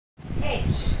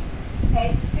H.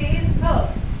 H says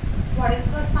her. What is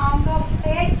the sound of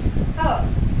H? Her.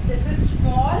 This is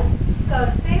small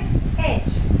cursive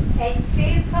H. H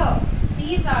says her.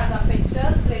 These are the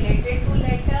pictures related to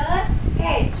letter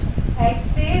H. H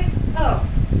says her.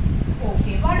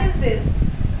 Okay, what is this?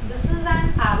 This is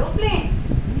an aeroplane.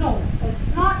 No,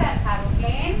 it's not an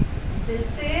aeroplane.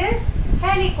 This is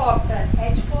helicopter.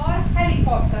 H for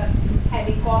helicopter.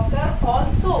 Helicopter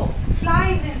also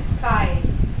flies in sky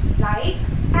like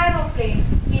aeroplane.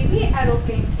 ये भी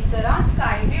aeroplane की तरह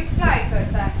sky में fly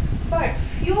करता है. But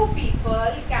few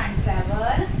people can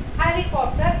travel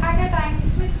helicopter at a time.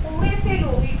 इसमें थोड़े से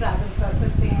लोग ही travel कर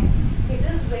सकते हैं.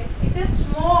 It is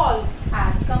small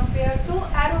as compared to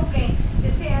aeroplane.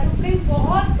 जैसे aeroplane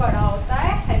बहुत बड़ा होता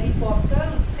है, helicopter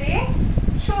उससे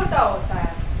छोटा होता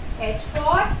है. H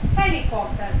for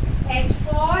helicopter. H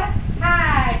for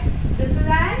hat. This is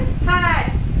an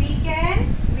hat. We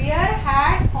can wear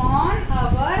hat on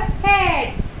our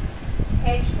head.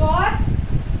 H for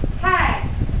hat.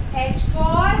 H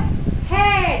for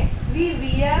head. We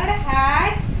wear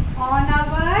hat on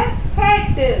our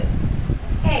head.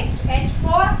 H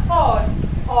for horse.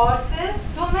 Horse is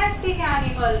domestic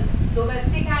animal.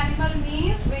 Domestic animal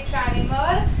means which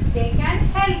animal they can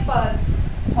help us.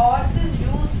 Horse is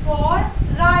used for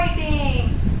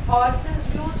riding. Horse is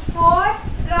used for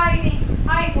riding.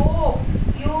 I hope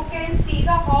you can see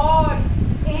the horse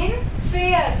in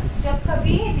fair. जब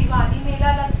कभी दिवाली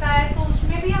मेला लगता है तो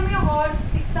उसमें भी हमें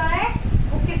horse दिखता है.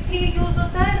 वो किस लिए यूज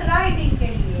होता है? राइडिंग के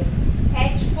लिए.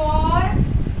 H for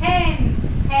hen.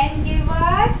 Hen give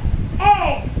us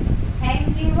egg.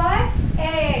 Hen give us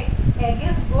egg. Egg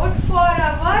is good for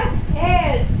our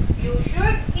health. You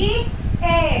should eat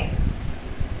egg.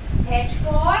 H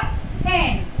for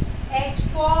hen. H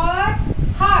for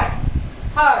hut.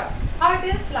 Hut. Hut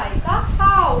is like a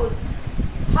house.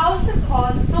 House is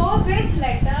also with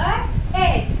letter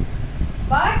H.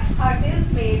 But hut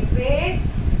is made with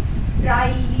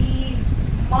dry leaves,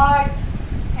 mud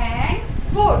and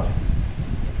wood.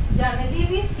 Generally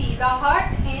we see the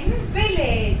hut in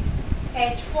village.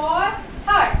 H for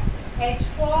hut. H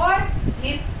for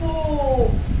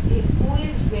hippo. Hippo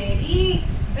is very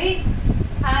big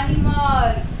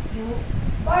animal.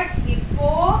 But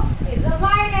hippo is a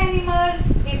wild animal.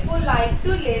 Hippo like to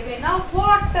live in a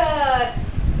water.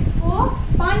 इसको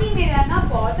पानी में रहना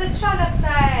बहुत अच्छा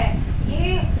लगता है.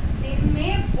 ये दिन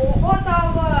में बहुत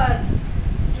आवर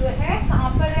जो है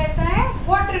कहाँ पर रहता है?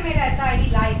 वाटर में रहता है.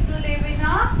 He like to live in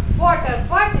a water,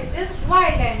 but it is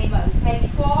wild animal. H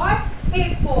for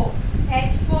hippo.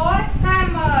 H for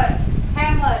hammer.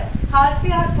 Hammer. हाथ से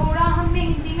हथौड़ा हमने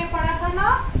हिंदी में पढ़ा था ना.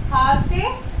 हाथ से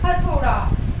हथौड़ा.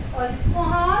 और इसको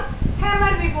हम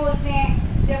हैमर भी बोलते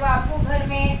हैं. जब आपको घर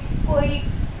में कोई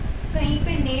कहीं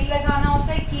पे नेल लगाना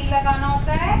होता है, कील लगाना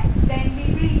होता है, then we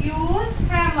will use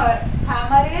hammer.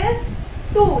 Hammer is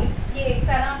tool. ये एक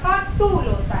तरह का tool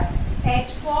होता है.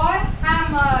 H for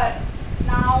hammer.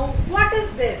 Now what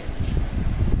is this?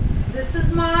 This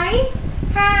is my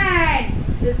hand.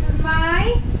 This is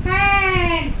my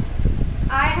hands.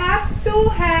 I have two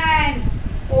hands.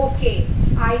 Okay.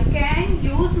 I can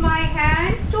use my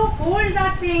hands to hold the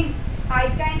things. I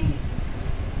can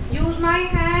use my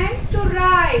hands to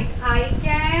write. I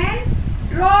can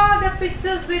draw the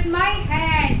pictures with my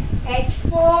hand. H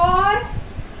for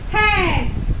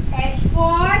hands. H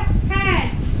for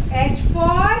hands. H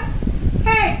for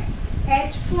head.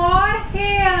 H for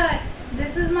hair.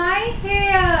 This is my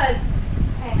hairs.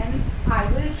 And I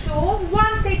will show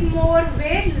one thing more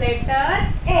with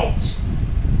letter H.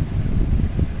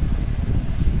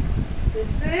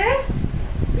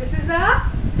 This is a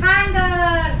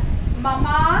hanger.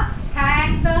 Mama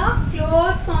hang the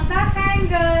clothes on the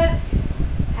hanger.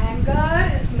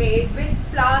 Hanger is made with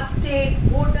plastic,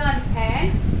 wooden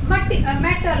and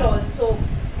metal also.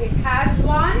 It has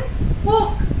one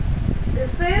hook.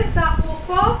 This is the hook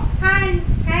of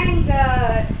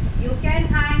hanger. You can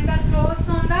hang the clothes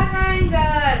on the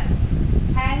hanger.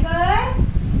 Hanger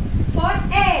for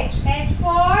H. H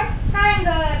for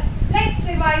hanger. Let's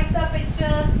revise the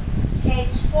pictures.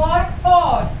 H for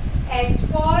horse. H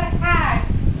for hat.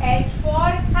 H for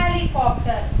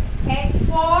helicopter. H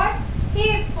for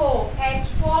hippo. H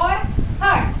for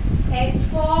hut. H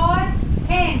for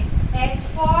hen. H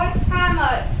for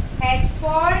hammer. H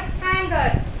for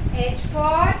hanger. H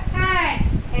for hand.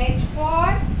 H for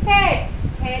head.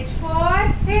 H for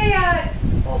hair.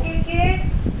 Okay kids,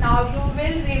 now you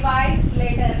will revise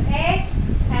letter H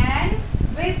and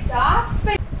with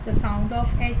the sound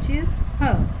of H is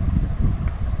her.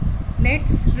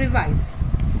 Let's revise.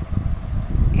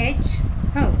 H,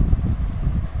 her.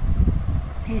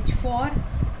 H for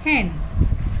hen.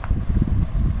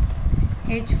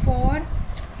 H for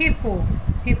hippo.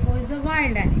 Hippo is a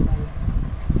wild animal.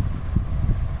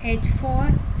 H for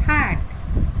hat.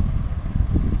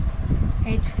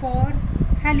 H for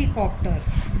helicopter.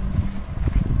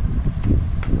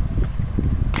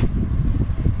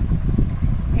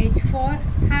 H for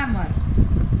hammer.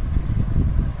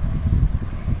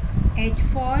 H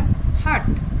for hut.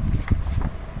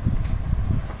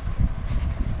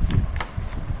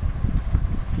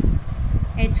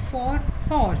 H for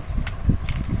horse.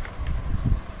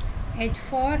 H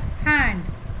for hand.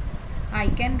 I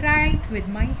can write with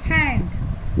my hand.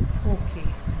 Okay.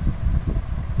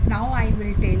 Now I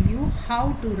will tell you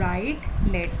how to write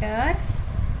letter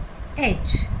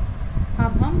H.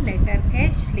 अब हम letter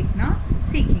H लिखना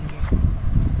सीखेंगे.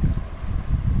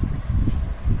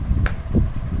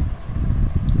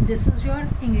 This is your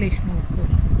English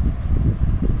notebook.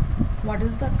 What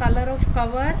is the color of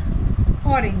cover?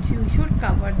 Orange. You should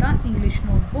cover the English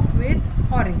notebook with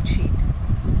orange sheet.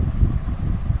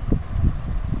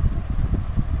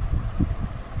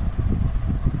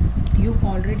 You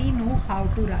already know how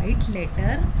to write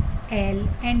letter L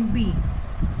and B.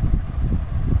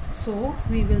 So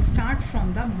we will start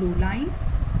from the blue line.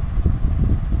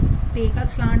 Take a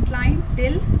slant line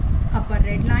till upper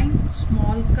red line,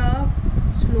 small curve,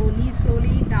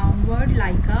 slowly downward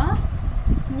like a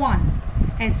 1.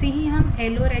 ऐसे ही हम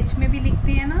L और H में भी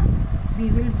लिखते हैं ना. We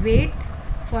will wait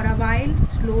for a while,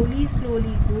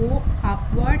 slowly go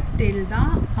upward till the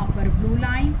upper blue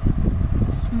line.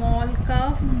 Small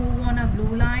curve, move on a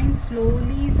blue line,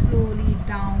 slowly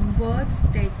downwards,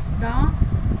 touch the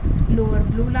lower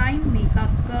blue line, make a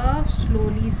curve,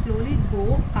 slowly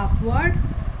go upward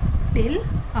till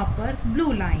upper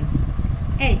blue line.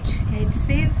 H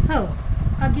says her.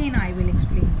 Again I will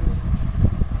explain you.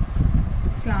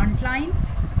 Slant line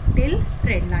till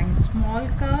red line, small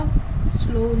curve,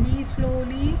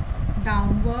 slowly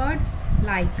downwards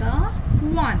like a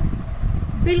 1.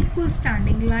 बिल्कुल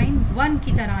standing line 1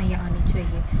 की तरह ही आनी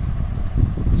चाहिए.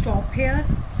 Stop here,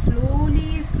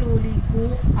 slowly go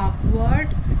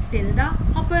upward till the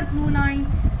upper blue line,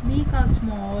 make a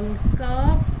small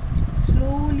curve,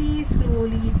 slowly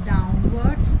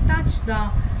downwards, touch the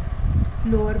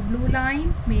lower blue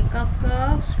line, make a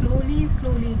curve,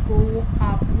 slowly go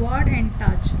upward and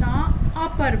touch the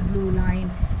upper blue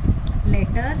line.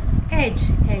 Letter H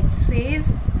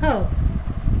says her.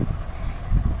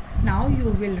 Now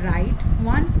you will write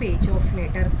one page of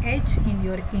letter H in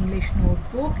your English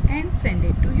notebook and send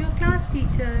it to your class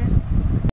teacher.